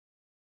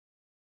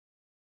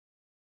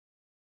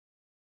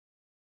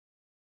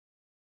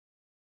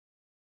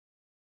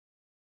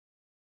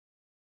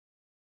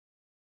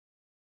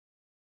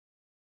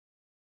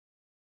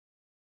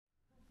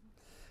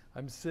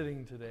I'm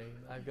sitting today.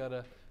 I've got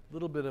a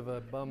little bit of a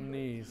bum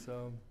knee,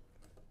 so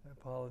I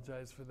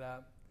apologize for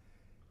that.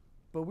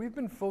 But we've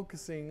been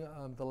focusing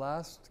on the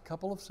last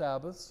couple of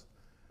Sabbaths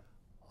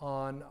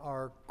on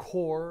our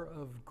core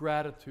of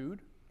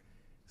gratitude,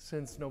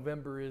 since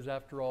November is,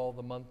 after all,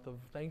 the month of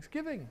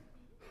Thanksgiving.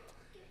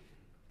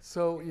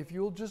 So if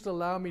you'll just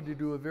allow me to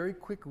do a very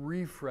quick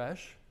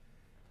refresh.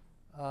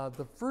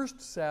 The first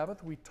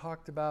Sabbath, we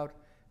talked about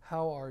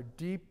how our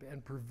deep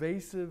and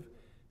pervasive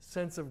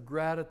sense of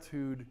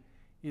gratitude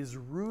is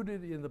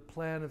rooted in the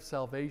plan of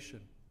salvation.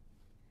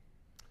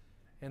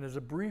 And as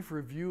a brief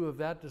review of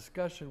that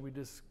discussion, we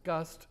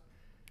discussed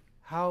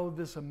how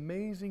this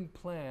amazing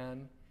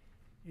plan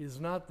is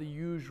not the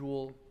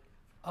usual,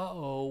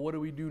 what do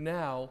we do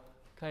now,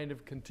 kind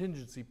of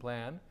contingency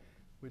plan,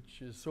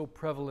 which is so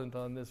prevalent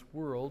on this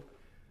world,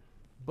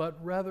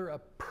 but rather a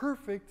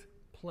perfect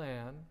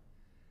plan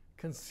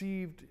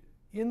conceived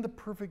in the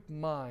perfect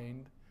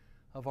mind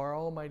of our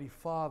Almighty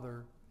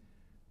Father,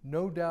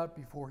 no doubt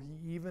before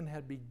He even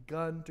had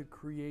begun to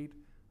create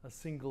a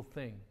single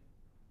thing.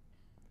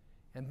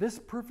 And this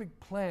perfect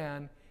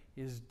plan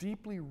is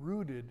deeply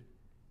rooted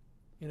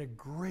in a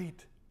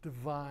great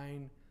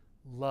divine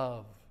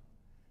love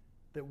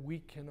that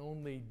we can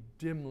only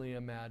dimly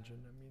imagine.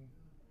 I mean,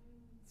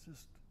 it's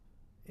just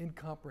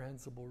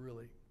incomprehensible,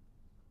 really.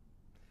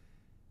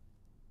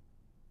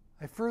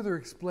 I further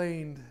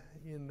explained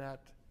in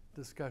that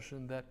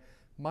discussion that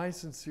my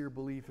sincere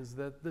belief is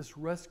that this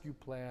rescue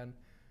plan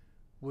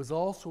was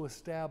also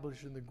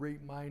established in the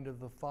great mind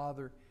of the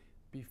Father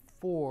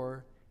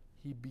before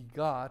He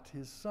begot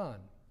His Son.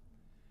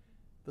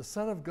 The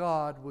Son of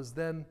God was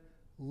then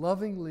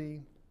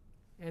lovingly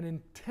and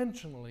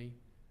intentionally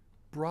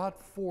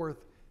brought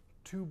forth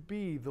to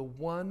be the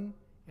one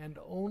and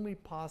only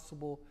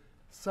possible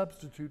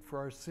substitute for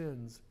our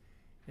sins,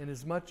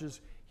 inasmuch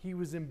as He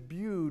was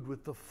imbued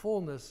with the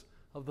fullness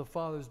of the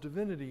Father's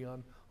divinity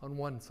on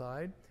one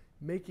side,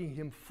 making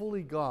Him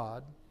fully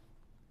God,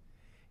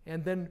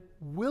 and then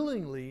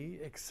willingly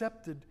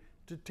accepted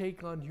to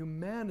take on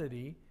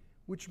humanity,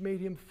 which made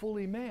Him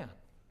fully man.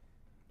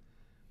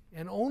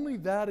 And only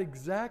that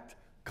exact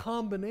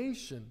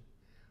combination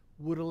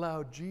would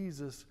allow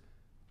Jesus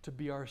to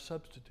be our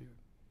substitute,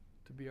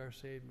 to be our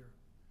Savior.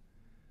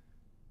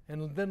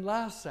 And then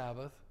last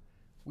Sabbath,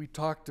 we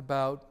talked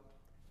about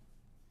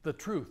the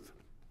truth.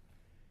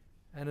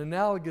 And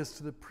analogous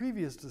to the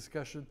previous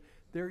discussion,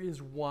 there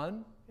is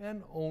one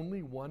and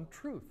only one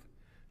truth,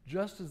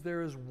 just as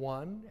there is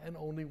one and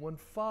only one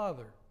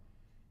Father,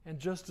 and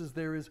just as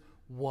there is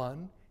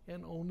one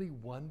and only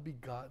one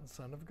begotten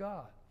Son of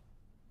God.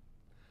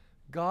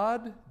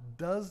 God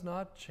does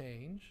not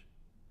change,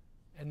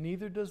 and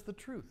neither does the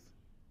truth.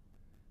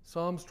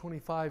 Psalms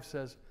 25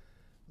 says,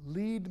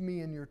 "Lead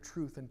me in your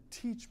truth and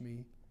teach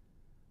me,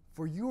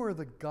 for you are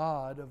the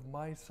God of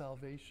my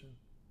salvation."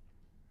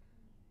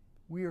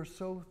 We are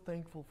so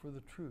thankful for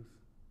the truth.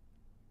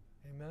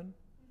 Amen?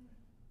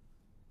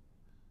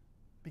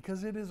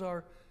 Because it is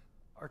our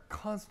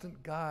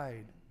constant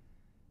guide.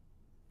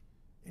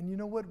 And you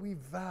know what? We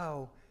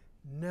vow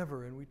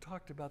never, and we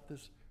talked about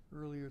this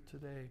earlier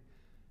today,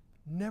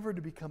 never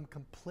to become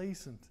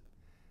complacent,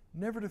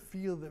 never to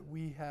feel that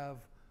we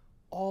have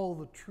all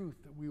the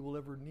truth that we will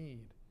ever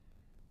need.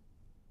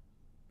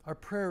 Our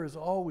prayer is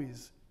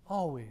always,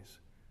 always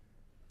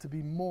to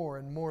be more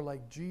and more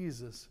like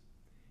Jesus.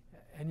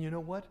 And you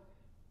know what?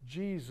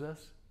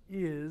 Jesus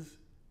is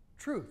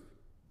truth.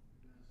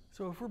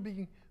 So if we're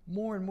being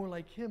more and more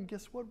like Him,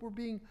 guess what? We're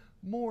being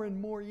more and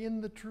more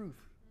in the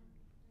truth.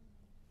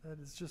 That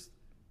is just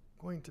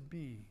going to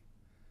be.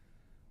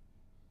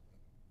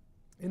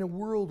 In a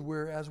world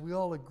where, as we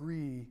all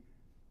agree,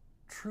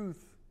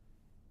 truth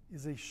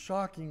is a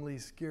shockingly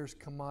scarce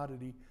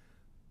commodity,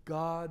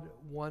 God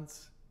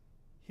wants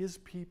His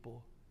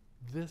people,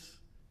 this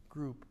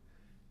group,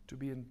 to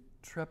be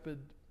intrepid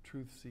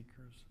truth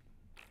seekers.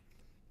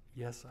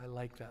 Yes, I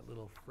like that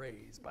little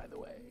phrase, by the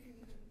way,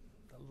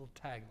 that little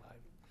tagline.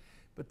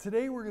 But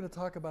today we're going to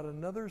talk about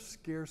another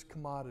scarce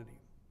commodity.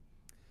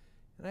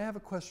 And I have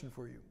a question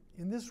for you.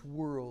 In this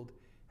world,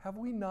 have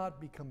we not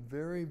become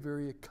very,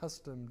 very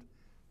accustomed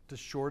to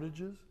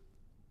shortages?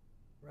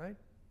 Right?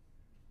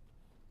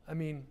 I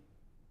mean,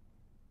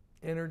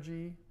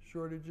 energy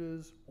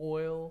shortages,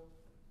 oil,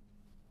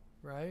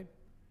 right?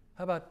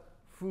 How about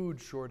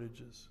food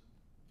shortages?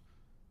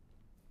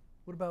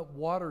 What about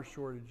water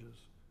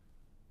shortages?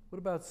 What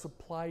about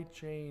supply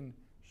chain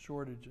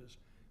shortages?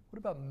 What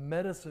about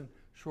medicine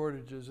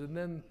shortages and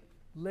then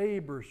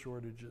labor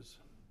shortages?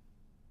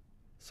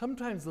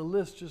 Sometimes the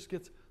list just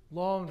gets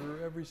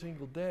longer every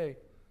single day.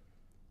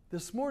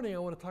 This morning I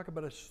want to talk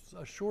about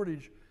a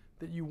shortage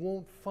that you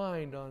won't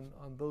find on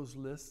those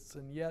lists,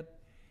 and yet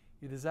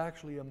it is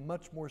actually a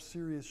much more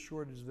serious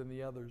shortage than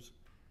the others.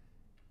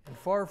 And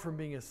far from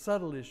being a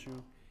subtle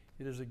issue,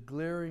 it is a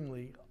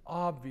glaringly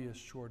obvious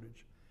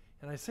shortage.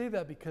 And I say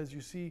that because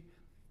you see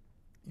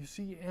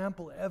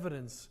ample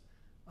evidence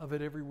of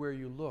it everywhere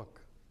you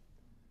look.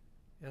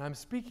 And I'm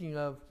speaking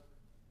of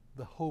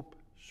the hope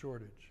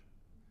shortage.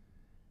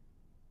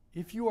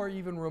 if you are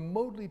even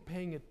remotely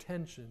paying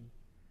attention,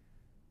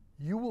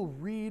 you will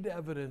read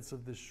evidence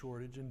of this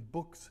shortage in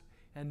books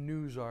and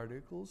news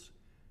articles.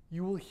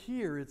 You will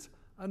hear its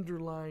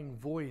underlying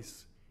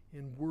voice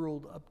in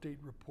world update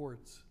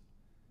reports.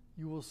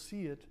 You will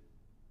see it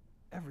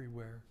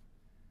everywhere.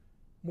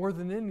 More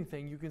than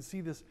anything, you can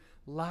see this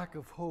lack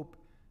of hope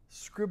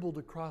scribbled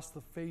across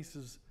the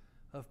faces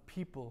of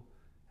people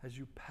as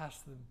you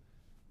pass them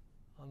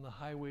on the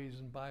highways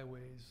and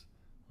byways,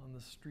 on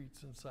the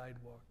streets and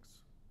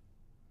sidewalks.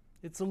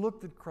 It's a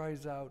look that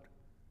cries out,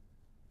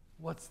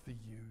 "What's the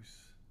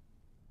use?"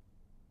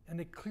 And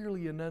it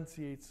clearly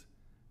enunciates,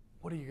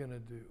 what are you going to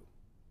do?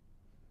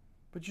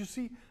 But you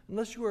see,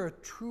 unless you are a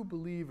true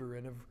believer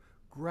and have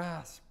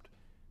grasped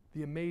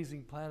the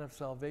amazing plan of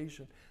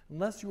salvation,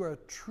 unless you are a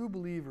true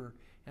believer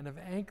and have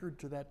anchored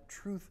to that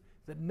truth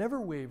that never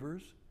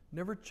wavers,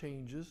 never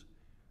changes,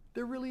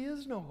 there really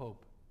is no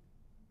hope.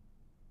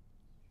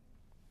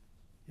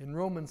 In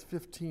Romans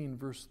 15,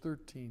 verse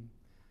 13,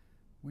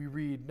 we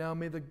read, "Now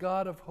may the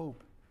God of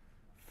hope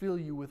fill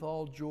you with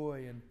all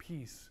joy and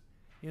peace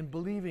in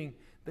believing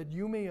that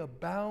you may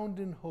abound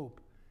in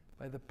hope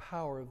by the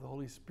power of the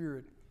Holy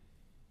Spirit."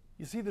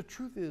 You see, the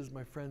truth is,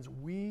 my friends,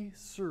 we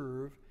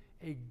serve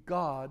a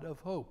God of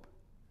hope.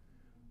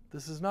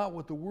 This is not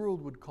what the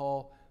world would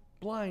call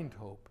blind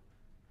hope,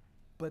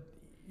 but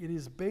it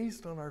is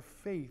based on our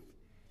faith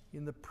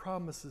in the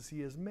promises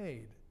He has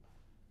made.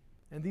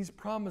 And these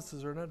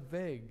promises are not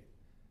vague.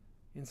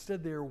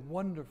 Instead, they are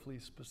wonderfully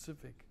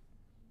specific.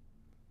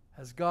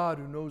 As God,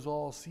 who knows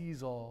all,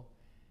 sees all,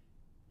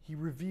 He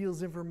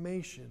reveals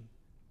information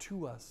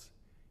to us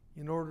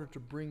in order to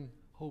bring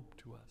hope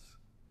to us.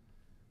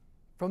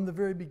 From the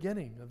very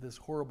beginning of this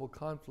horrible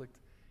conflict,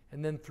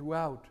 and then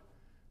throughout,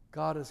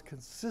 God has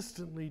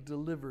consistently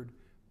delivered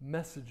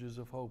messages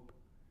of hope.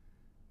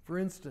 For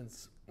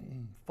instance,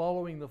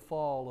 following the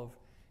fall of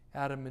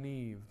Adam and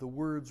Eve, the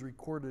words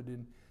recorded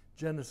in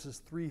Genesis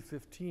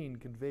 3:15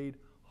 conveyed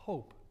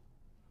hope.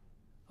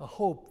 A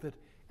hope that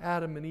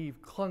Adam and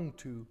Eve clung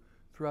to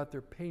throughout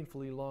their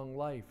painfully long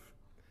life.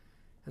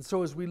 And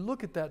so as we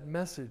look at that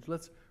message,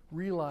 let's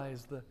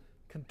realize the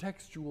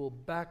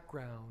contextual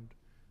background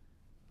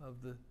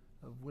of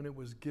when it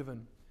was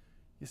given.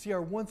 You see,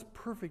 our once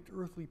perfect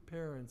earthly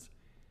parents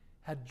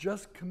had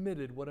just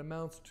committed what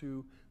amounts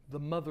to the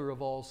mother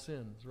of all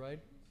sins,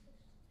 right?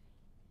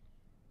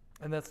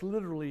 And that's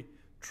literally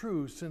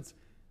true, since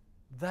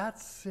that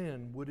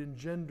sin would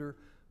engender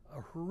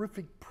a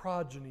horrific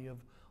progeny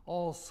of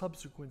all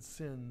subsequent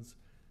sins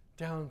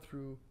down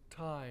through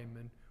time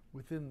and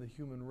within the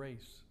human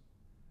race.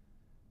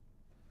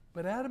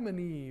 But Adam and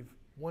Eve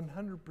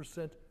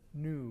 100%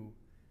 knew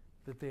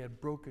that they had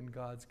broken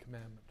God's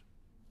commandment.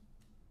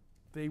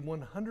 They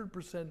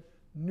 100%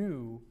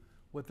 knew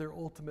what their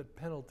ultimate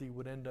penalty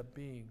would end up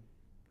being.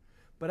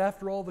 But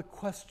after all the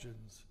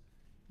questions,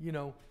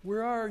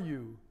 where are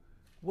you?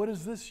 What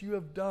is this you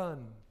have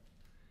done?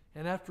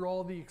 And after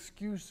all the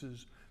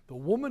excuses, the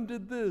woman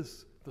did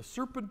this, the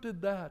serpent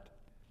did that.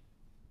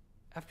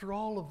 After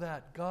all of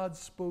that, God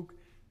spoke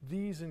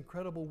these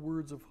incredible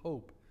words of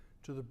hope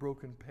to the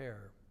broken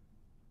pair.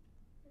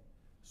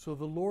 So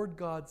the Lord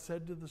God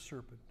said to the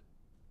serpent,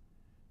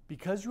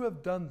 "Because you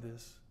have done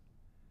this,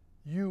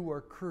 you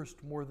are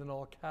cursed more than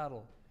all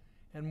cattle,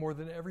 and more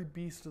than every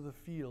beast of the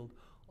field.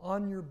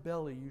 On your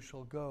belly you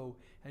shall go,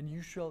 and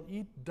you shall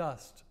eat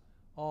dust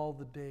all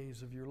the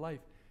days of your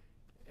life."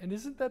 And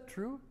isn't that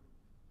true?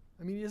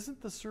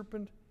 Isn't the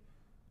serpent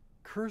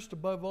cursed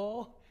above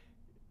all,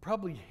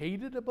 probably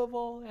hated above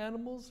all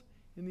animals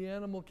in the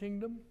animal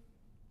kingdom?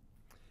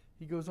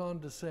 He goes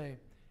on to say,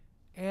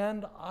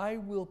 "And I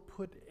will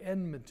put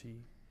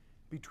enmity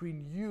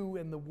between you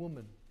and the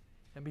woman,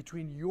 and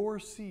between your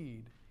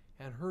seed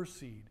and her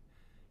seed.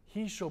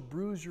 He shall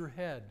bruise your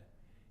head,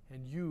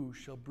 and you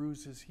shall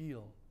bruise his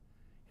heel."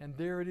 And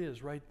there it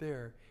is, right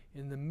there,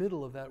 in the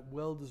middle of that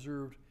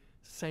well-deserved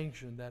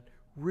sanction, that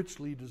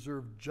richly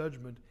deserved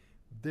judgment.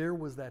 There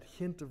was that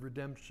hint of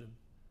redemption,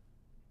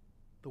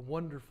 the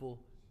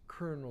wonderful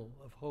kernel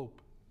of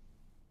hope.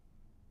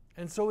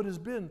 And so it has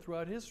been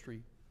throughout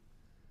history.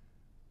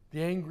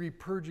 The angry,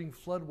 purging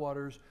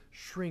floodwaters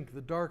shrink,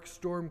 the dark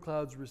storm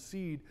clouds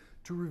recede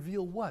to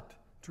reveal what?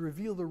 To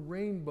reveal the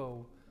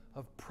rainbow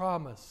of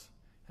promise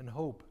and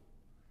hope.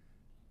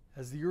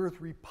 As the earth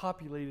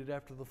repopulated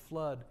after the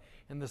flood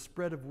and the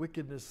spread of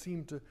wickedness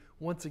seemed to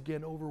once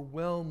again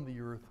overwhelm the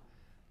earth,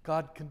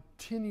 God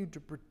continued to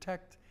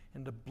protect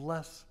and to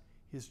bless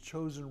His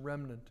chosen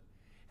remnant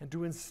and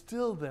to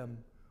instill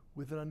them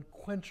with an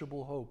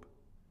unquenchable hope.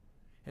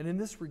 And in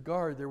this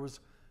regard,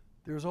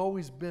 there's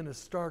always been a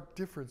stark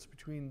difference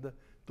between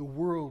the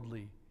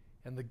worldly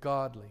and the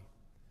godly.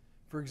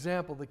 For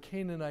example, the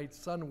Canaanite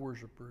sun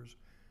worshippers,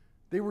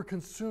 they were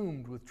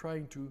consumed with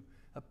trying to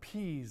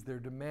appease their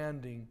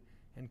demanding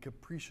and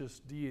capricious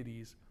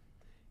deities.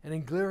 And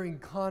in glaring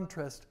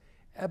contrast,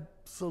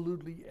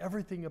 absolutely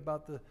everything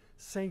about the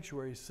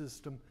sanctuary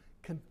system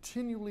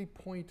continually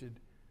pointed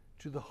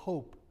to the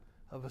hope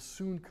of a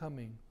soon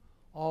coming,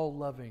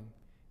 all-loving,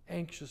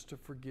 anxious to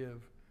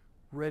forgive,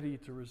 ready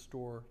to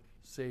restore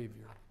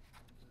Savior.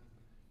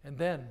 And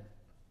then,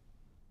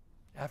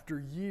 after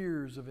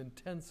years of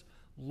intense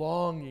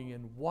longing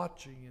and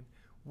watching and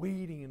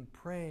waiting and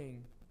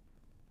praying,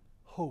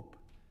 hope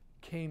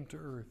came to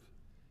earth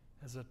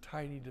as a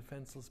tiny,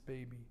 defenseless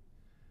baby.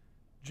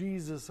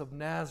 Jesus of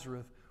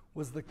Nazareth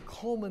was the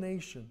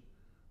culmination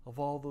of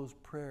all those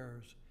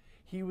prayers.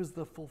 He was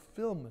the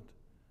fulfillment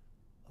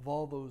of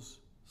all those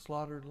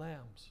slaughtered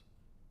lambs.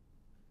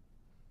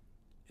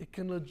 It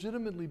can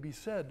legitimately be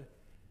said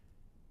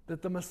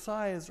that the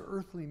Messiah's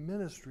earthly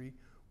ministry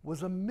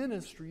was a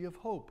ministry of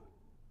hope.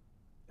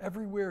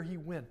 Everywhere he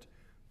went,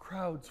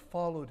 crowds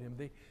followed him.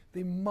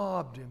 They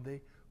mobbed him.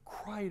 They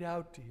cried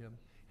out to him.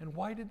 And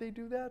why did they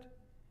do that?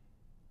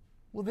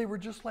 Well, they were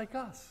just like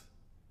us.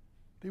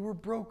 They were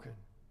broken.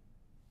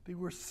 They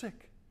were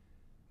sick.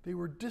 They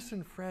were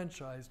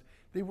disenfranchised.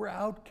 They were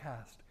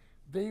outcast.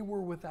 They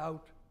were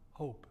without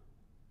hope.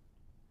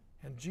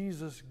 And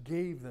Jesus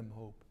gave them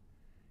hope.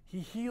 He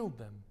healed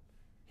them.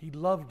 He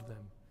loved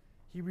them.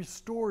 He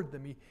restored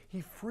them.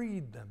 He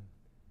freed them.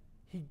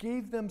 He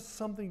gave them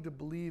something to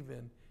believe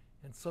in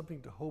and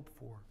something to hope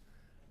for.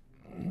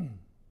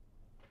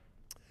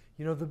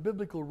 You know, the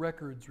biblical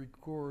records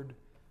record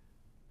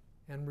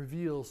and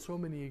reveal so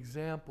many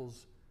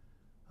examples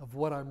of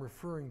what I'm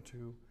referring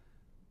to.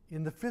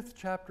 In the 5th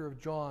chapter of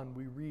John,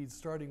 we read,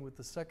 starting with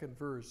the 2nd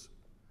verse,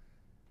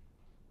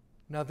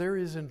 "Now there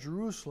is in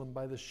Jerusalem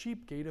by the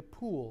sheep gate a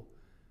pool,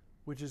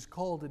 which is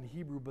called in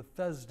Hebrew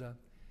Bethesda,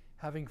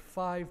 having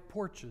 5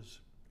 porches.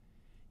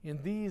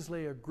 In these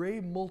lay a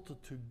great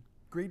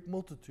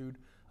multitude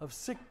of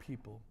sick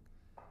people,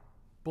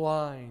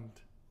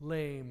 blind,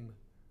 lame,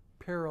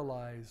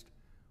 paralyzed,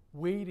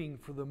 waiting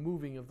for the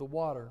moving of the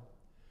water.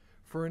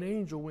 For an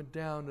angel went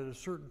down at a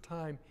certain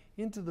time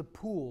into the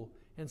pool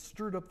and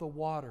stirred up the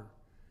water.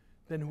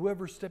 Then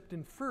whoever stepped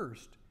in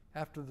first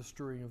after the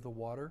stirring of the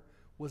water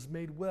was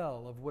made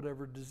well of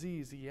whatever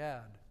disease he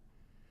had."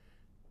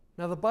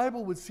 Now the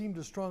Bible would seem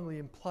to strongly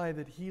imply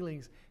that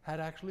healings had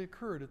actually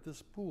occurred at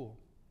this pool.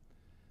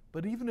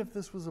 But even if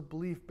this was a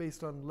belief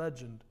based on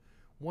legend,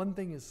 one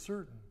thing is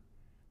certain.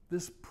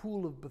 This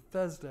pool of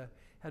Bethesda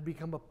had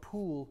become a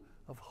pool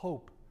of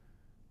hope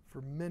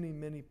for many,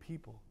 many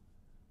people,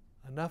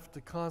 enough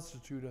to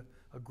constitute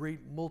a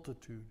great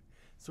multitude.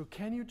 So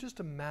can you just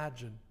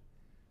imagine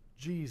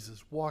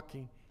Jesus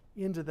walking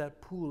into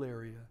that pool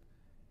area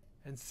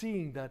and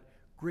seeing that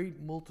great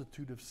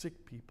multitude of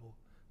sick people,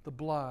 the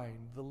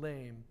blind, the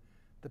lame,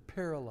 the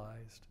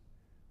paralyzed,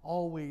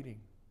 all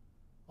waiting,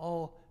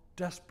 all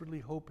desperately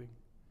hoping?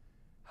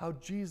 How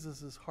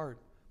Jesus' heart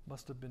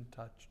must have been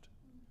touched.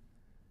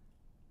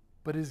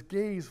 But his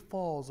gaze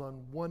falls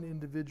on one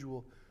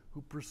individual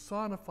who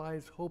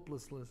personifies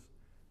hopelessness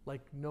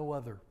like no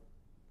other.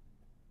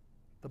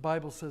 The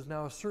Bible says,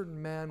 "Now a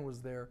certain man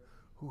was there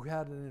who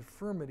had an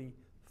infirmity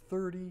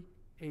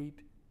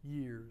 38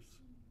 years.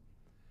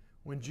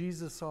 When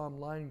Jesus saw him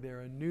lying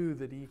there and knew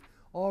that he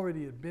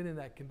already had been in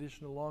that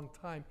condition a long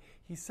time,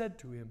 he said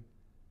to him,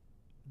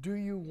 'Do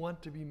you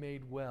want to be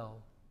made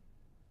well?'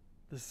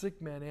 The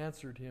sick man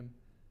answered him,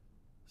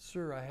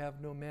 'Sir, I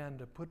have no man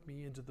to put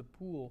me into the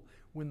pool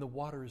when the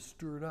water is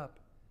stirred up.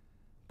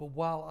 But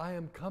while I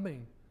am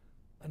coming,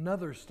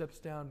 another steps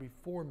down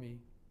before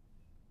me.'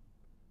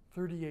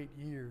 38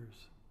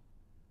 years.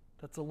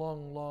 That's a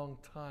long, long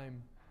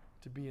time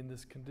to be in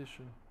this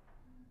condition.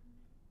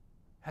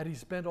 Had he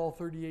spent all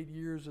 38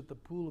 years at the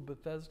pool of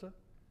Bethesda?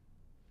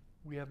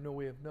 We have no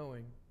way of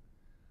knowing.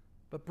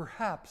 But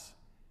perhaps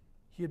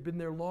he had been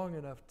there long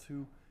enough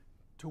to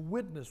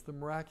witness the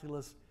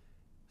miraculous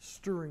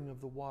stirring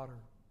of the water.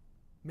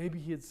 Maybe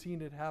he had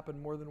seen it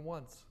happen more than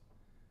once.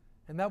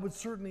 And that would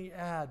certainly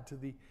add to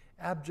the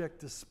abject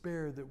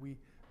despair that we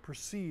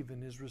perceive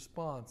in his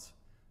response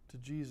to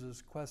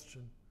Jesus'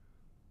 question.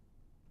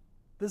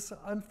 This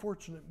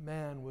unfortunate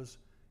man was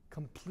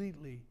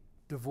completely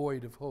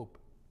devoid of hope.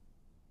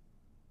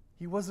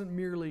 He wasn't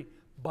merely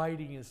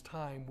biding his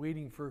time,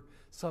 waiting for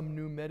some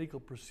new medical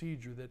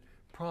procedure that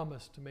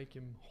promised to make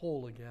him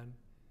whole again.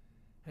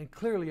 And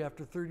clearly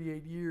after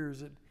 38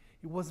 years, it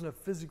wasn't a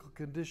physical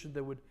condition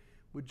that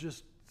would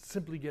just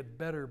simply get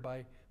better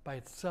by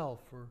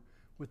itself or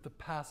with the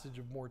passage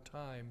of more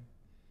time.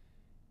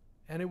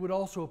 And it would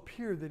also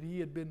appear that he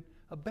had been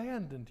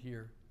abandoned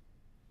here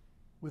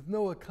with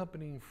no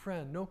accompanying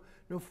friend,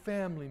 no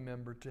family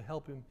member to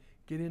help him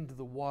get into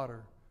the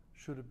water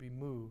should it be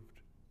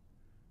moved.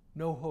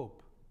 No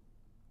hope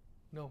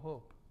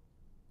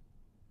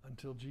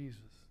until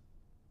Jesus.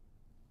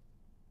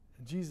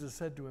 And Jesus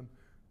said to him,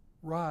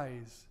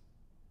 "Rise,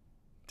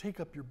 take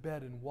up your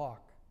bed and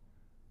walk."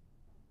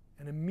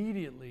 And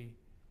immediately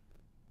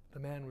the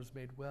man was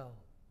made well.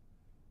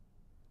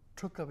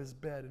 Took up his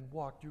bed and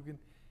walked.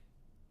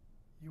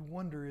 You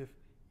wonder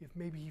if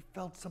maybe he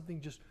felt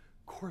something just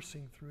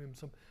coursing through him,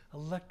 some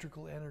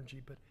electrical energy,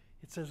 but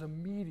it says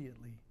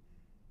immediately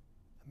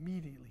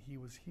he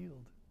was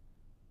healed.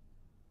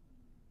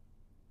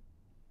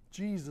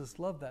 Jesus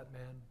loved that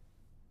man.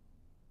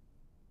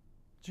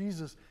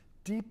 Jesus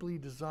deeply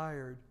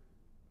desired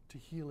to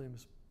heal him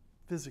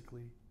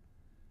physically.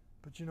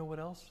 But you know what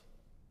else?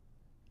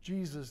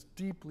 Jesus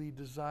deeply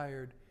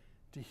desired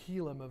to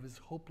heal him of his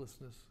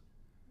hopelessness.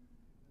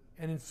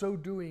 And in so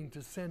doing,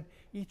 to send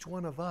each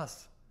one of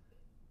us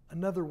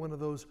another one of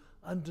those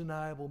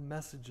undeniable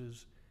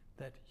messages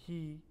that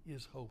he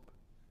is hope.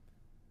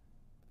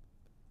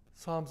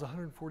 Psalms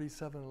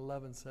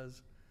 147:11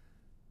 says,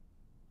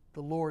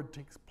 "The Lord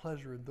takes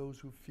pleasure in those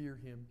who fear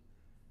him,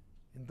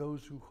 in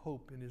those who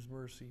hope in his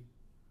mercy."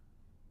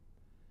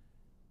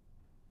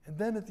 And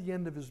then at the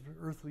end of his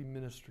earthly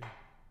ministry,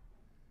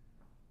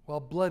 while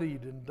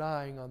bloodied and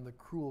dying on the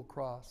cruel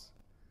cross,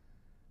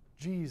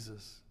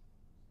 Jesus,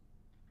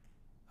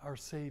 our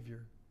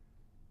Savior,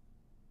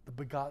 the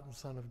begotten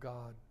Son of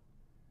God,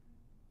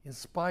 in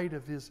spite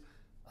of his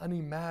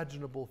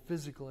unimaginable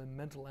physical and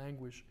mental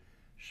anguish,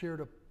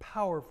 shared a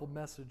powerful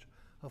message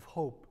of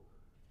hope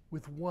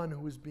with one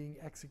who was being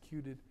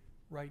executed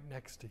right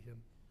next to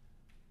him.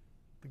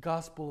 The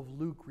Gospel of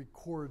Luke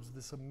records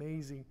this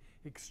amazing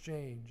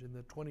exchange in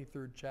the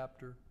 23rd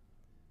chapter.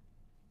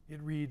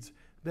 It reads,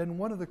 "Then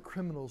one of the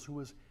criminals who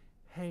was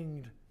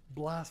hanged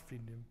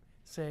blasphemed him,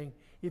 saying,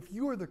 'If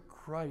you are the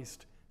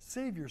Christ,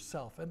 save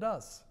yourself and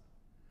us.'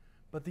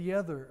 But the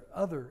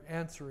other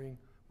answering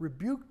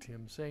rebuked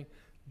him, saying,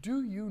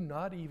 'Do you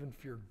not even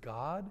fear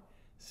God,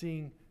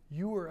 seeing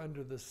you are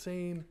under the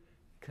same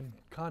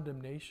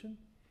condemnation,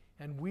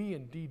 and we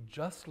indeed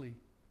justly?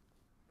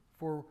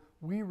 For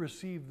we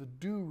receive the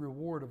due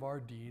reward of our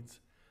deeds,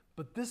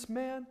 but this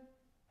man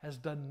has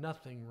done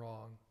nothing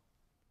wrong.'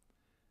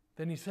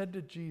 Then he said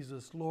to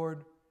Jesus,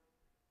 'Lord,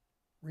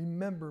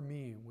 remember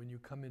me when you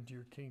come into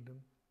your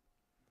kingdom.'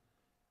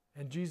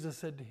 And Jesus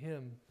said to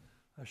him,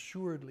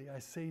 'Assuredly, I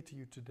say to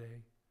you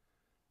today,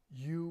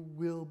 you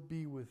will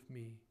be with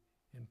me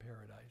in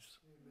paradise.'"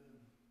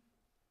 Amen.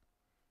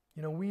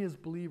 You know, we as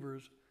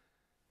believers,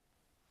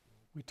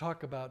 we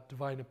talk about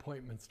divine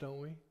appointments, don't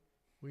we?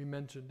 We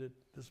mentioned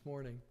it this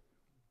morning.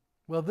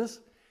 Well,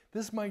 this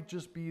might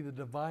just be the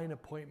divine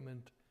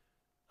appointment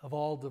of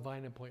all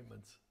divine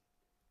appointments.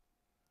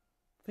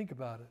 Think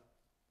about it.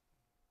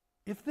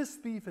 If this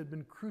thief had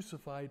been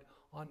crucified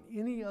on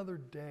any other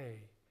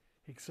day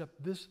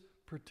except this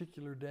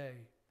particular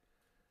day,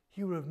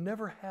 he would have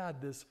never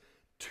had this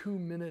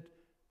 2-minute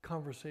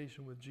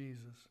conversation with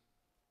Jesus.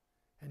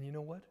 And you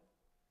know what?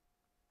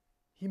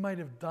 He might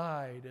have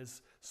died,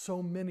 as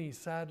so many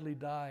sadly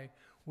die,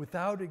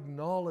 without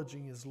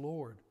acknowledging his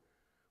Lord,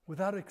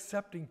 without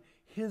accepting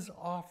his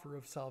offer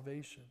of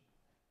salvation.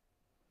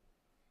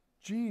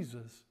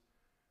 Jesus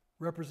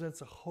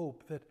represents a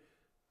hope that,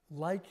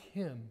 like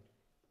him,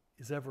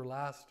 is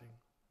everlasting.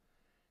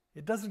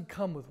 It doesn't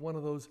come with one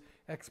of those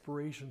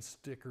expiration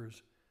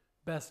stickers,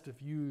 "best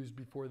if used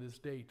before this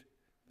date."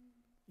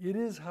 It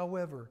is,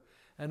 however,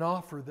 an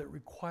offer that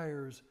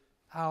requires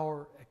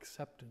our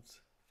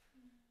acceptance.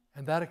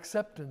 And that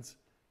acceptance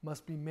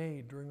must be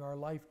made during our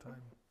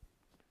lifetime.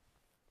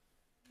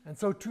 And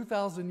so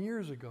 2,000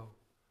 years ago,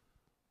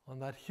 on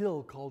that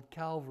hill called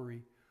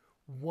Calvary,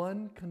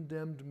 one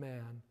condemned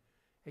man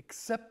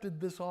accepted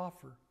this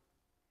offer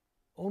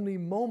only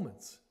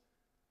moments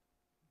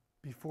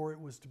before it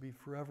was to be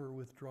forever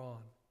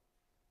withdrawn.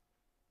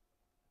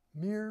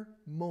 Mere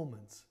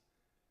moments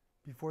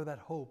before that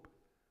hope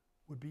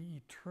would be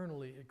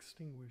eternally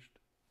extinguished.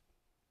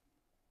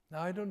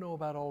 Now, I don't know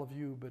about all of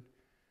you, but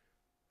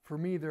for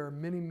me, there are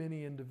many,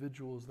 many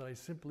individuals that I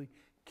simply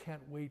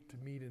can't wait to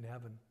meet in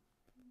heaven.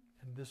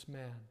 And this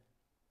man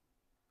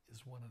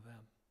is one of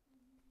them.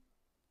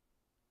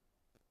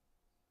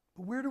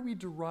 But where do we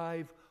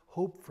derive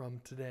hope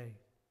from today?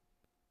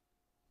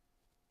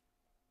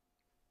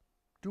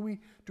 Do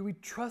we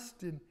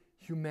trust in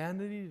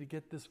humanity to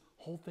get this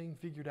whole thing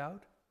figured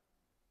out?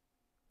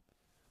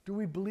 Do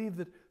we believe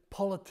that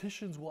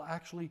politicians will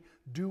actually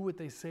do what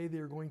they say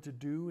they're going to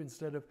do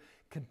instead of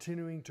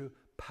continuing to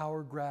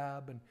power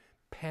grab and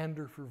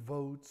pander for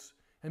votes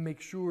and make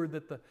sure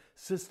that the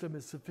system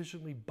is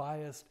sufficiently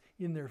biased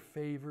in their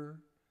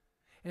favor,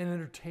 and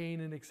entertain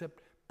and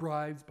accept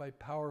bribes by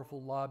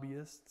powerful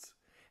lobbyists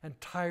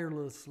and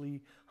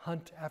tirelessly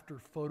hunt after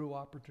photo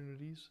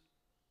opportunities?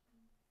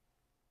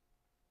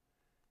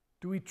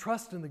 Do we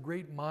trust in the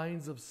great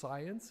minds of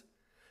science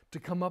to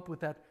come up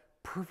with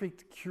that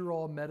perfect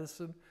cure-all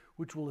medicine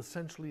which will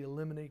essentially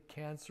eliminate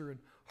cancer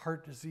and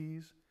heart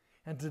disease,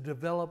 and to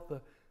develop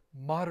the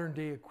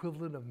modern-day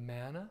equivalent of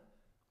manna,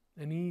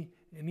 an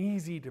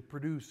easy to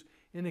produce,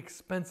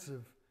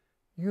 inexpensive,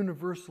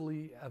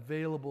 universally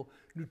available,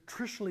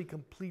 nutritionally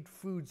complete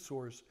food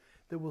source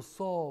that will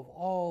solve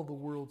all the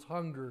world's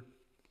hunger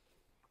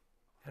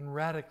and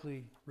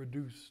radically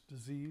reduce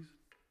disease?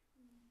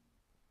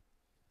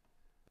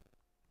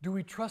 Do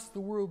we trust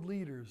the world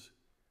leaders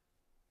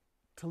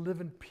to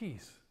live in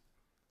peace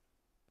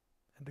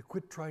and to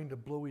quit trying to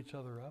blow each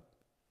other up?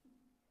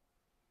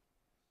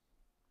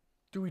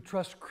 Do we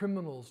trust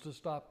criminals to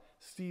stop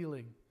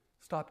stealing,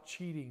 stop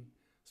cheating,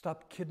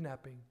 stop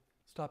kidnapping,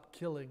 stop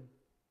killing?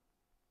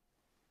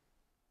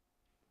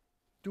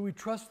 Do we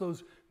trust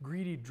those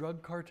greedy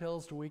drug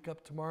cartels to wake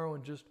up tomorrow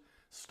and just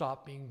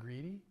stop being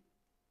greedy?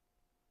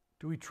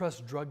 Do we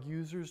trust drug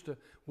users to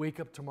wake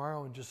up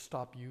tomorrow and just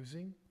stop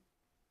using?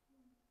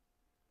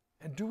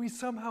 And do we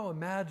somehow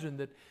imagine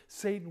that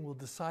Satan will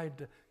decide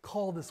to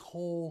call this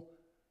whole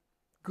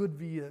good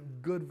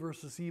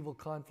versus evil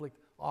conflict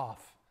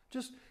off?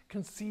 Just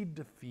concede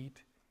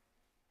defeat,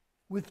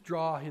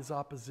 withdraw his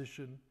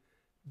opposition,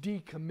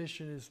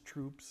 decommission his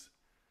troops,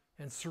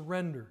 and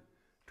surrender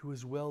to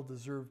his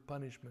well-deserved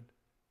punishment.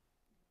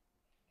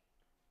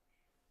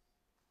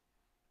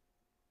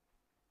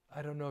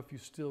 I don't know if you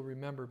still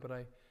remember, but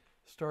I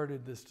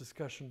started this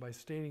discussion by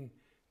stating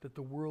that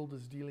the world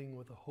is dealing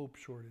with a hope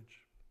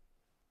shortage.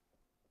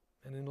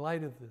 And in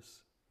light of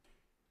this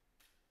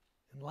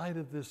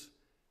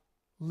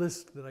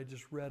list that I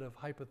just read of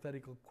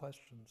hypothetical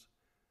questions,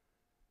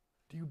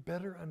 do you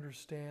better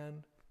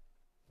understand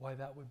why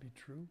that would be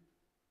true?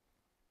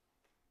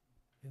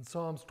 In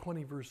Psalms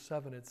 20, verse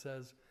 7, it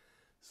says,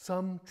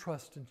 "Some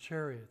trust in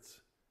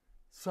chariots,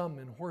 some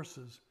in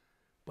horses,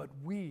 but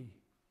we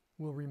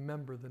will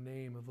remember the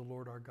name of the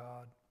Lord our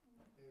God."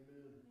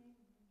 Amen.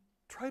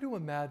 Try to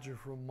imagine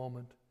for a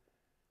moment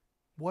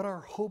what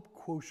our hope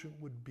quotient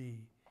would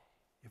be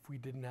if we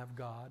didn't have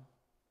God,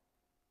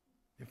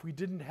 if we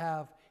didn't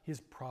have his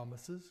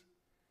promises,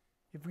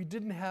 if we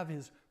didn't have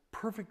his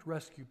perfect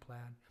rescue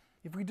plan,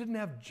 if we didn't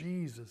have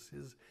Jesus,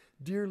 his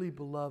dearly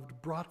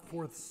beloved, brought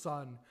forth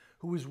Son,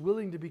 who was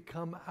willing to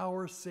become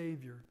our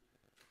Savior.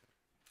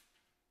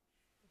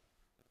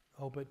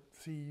 Oh, but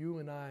see, you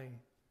and I,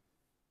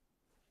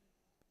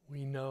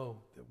 we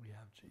know that we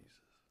have Jesus.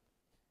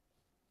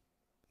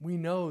 We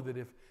know that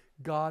if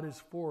God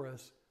is for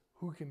us,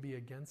 who can be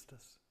against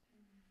us?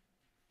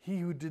 He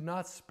who did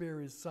not spare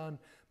his Son,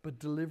 but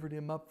delivered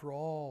him up for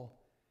all,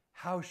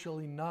 how shall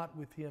he not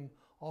with him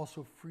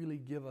also freely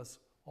give us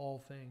all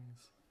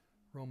things?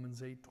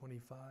 Romans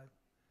 8:25.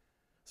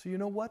 So you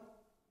know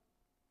what?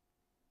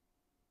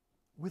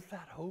 With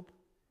that hope,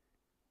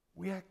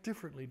 we act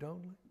differently,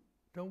 don't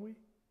we?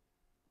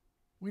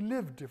 We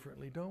live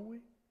differently, don't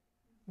we?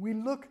 We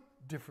look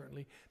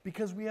differently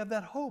because we have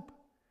that hope.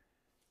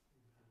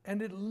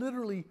 And it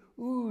literally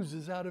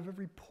oozes out of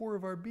every pore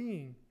of our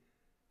being.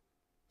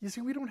 You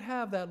see, we don't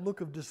have that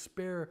look of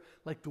despair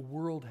like the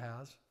world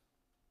has.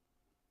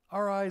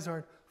 Our eyes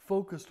aren't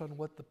focused on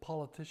what the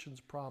politicians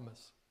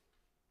promise.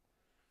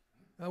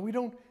 We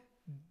don't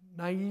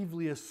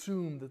naively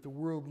assume that the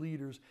world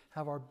leaders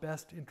have our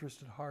best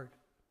interest at heart.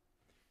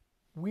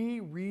 We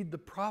read the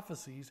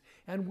prophecies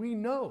and we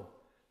know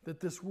that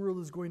this world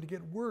is going to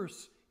get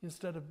worse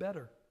instead of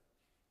better.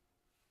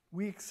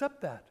 We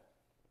accept that.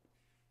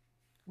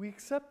 We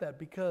accept that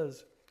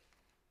because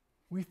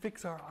we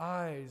fix our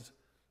eyes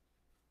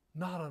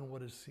not on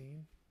what is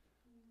seen,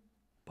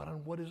 but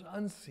on what is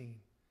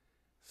unseen.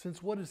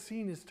 Since what is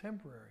seen is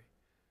temporary,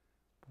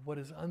 but what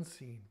is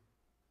unseen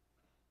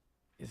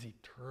is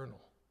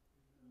eternal.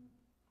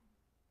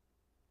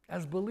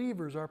 As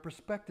believers, our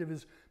perspective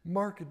is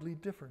markedly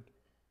different.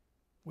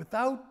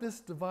 Without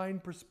this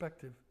divine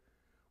perspective,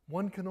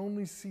 one can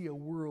only see a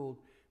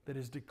world that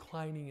is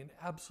declining in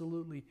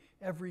absolutely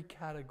every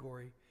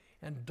category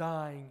and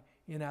dying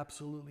in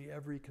absolutely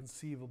every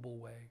conceivable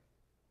way.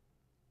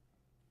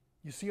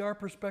 You see, our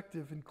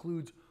perspective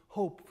includes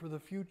hope for the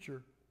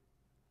future.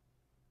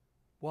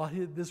 While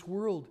this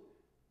world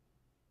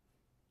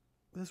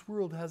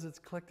has its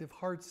collective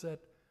heart set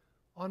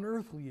on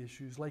earthly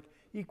issues like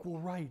equal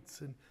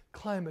rights and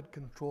climate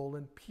control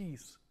and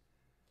peace.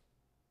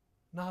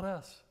 Not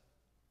us.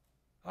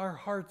 Our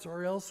hearts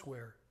are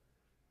elsewhere.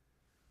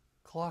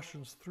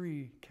 Colossians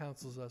 3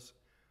 counsels us,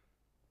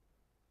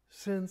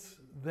 "Since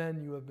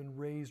then you have been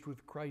raised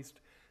with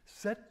Christ,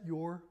 set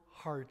your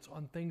hearts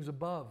on things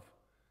above,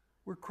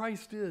 where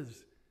Christ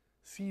is,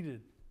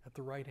 seated at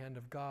the right hand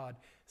of God.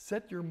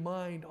 Set your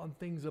mind on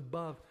things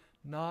above,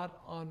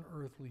 not on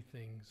earthly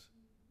things."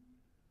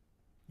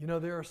 You know,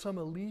 there are some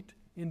elite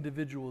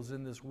individuals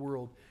in this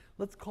world.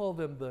 Let's call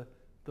them the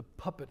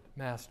puppet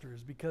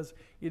masters, because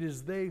it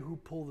is they who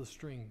pull the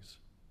strings.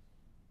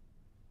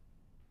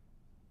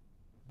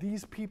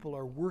 These people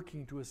are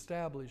working to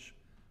establish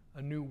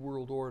a new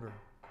world order.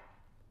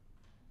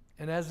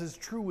 And as is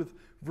true with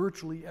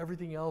virtually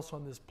everything else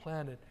on this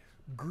planet,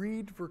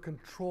 greed for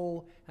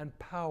control and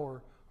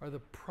power are the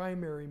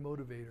primary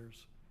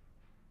motivators.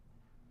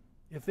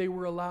 If they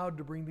were allowed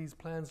to bring these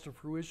plans to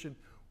fruition,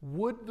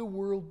 would the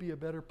world be a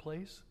better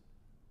place?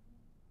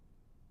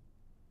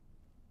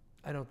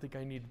 I don't think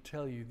I need to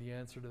tell you the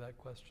answer to that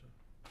question.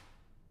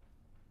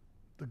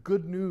 The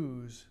good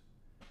news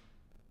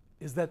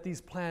is that these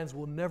plans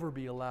will never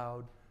be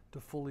allowed to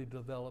fully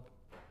develop,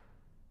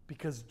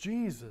 because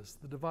Jesus,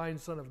 the divine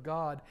Son of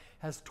God,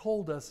 has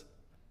told us,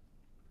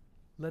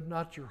 "Let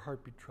not your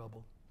heart be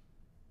troubled.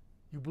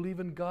 You believe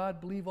in God,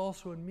 believe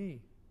also in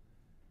me.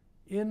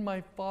 In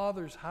my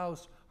Father's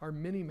house are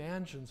many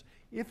mansions.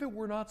 If it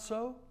were not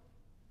so,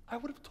 I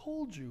would have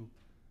told you.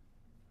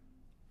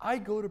 I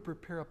go to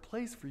prepare a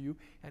place for you,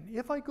 and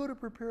if I go to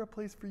prepare a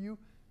place for you,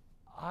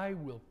 I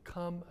will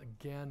come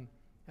again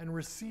and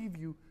receive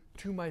you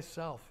to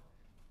myself,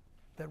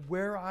 that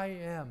where I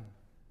am,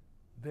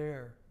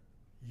 there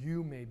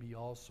you may be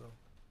also.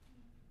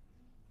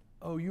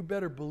 Oh, you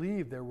better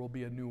believe there will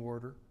be a new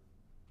order.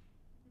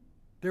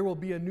 There will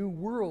be a new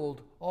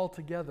world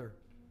altogether.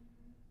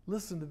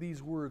 Listen to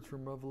these words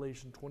from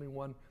Revelation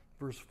 21,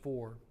 verse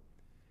 4.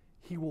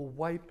 He will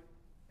wipe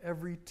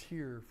every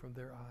tear from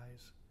their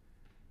eyes.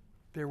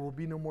 There will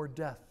be no more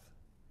death,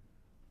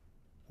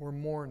 or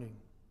mourning,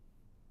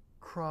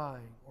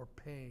 crying, or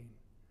pain.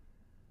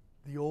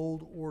 The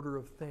old order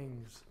of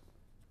things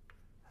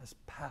has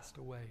passed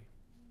away.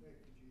 Thank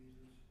you,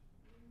 Jesus.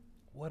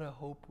 What a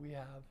hope we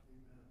have.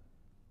 Amen.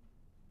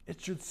 It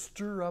should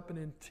stir up an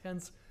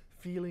intense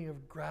feeling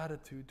of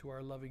gratitude to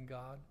our loving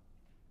God.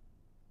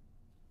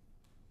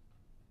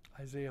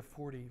 Isaiah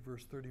 40,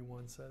 verse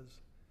 31 says,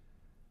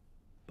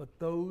 "But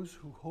those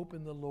who hope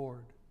in the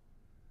Lord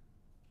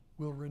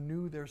will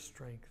renew their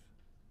strength.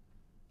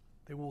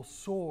 They will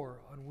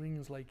soar on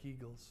wings like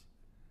eagles.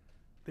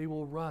 They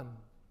will run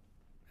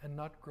and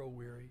not grow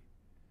weary.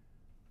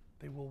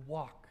 They will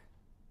walk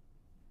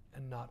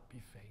and not be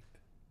faint."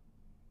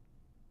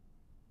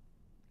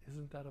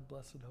 Isn't that a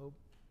blessed hope?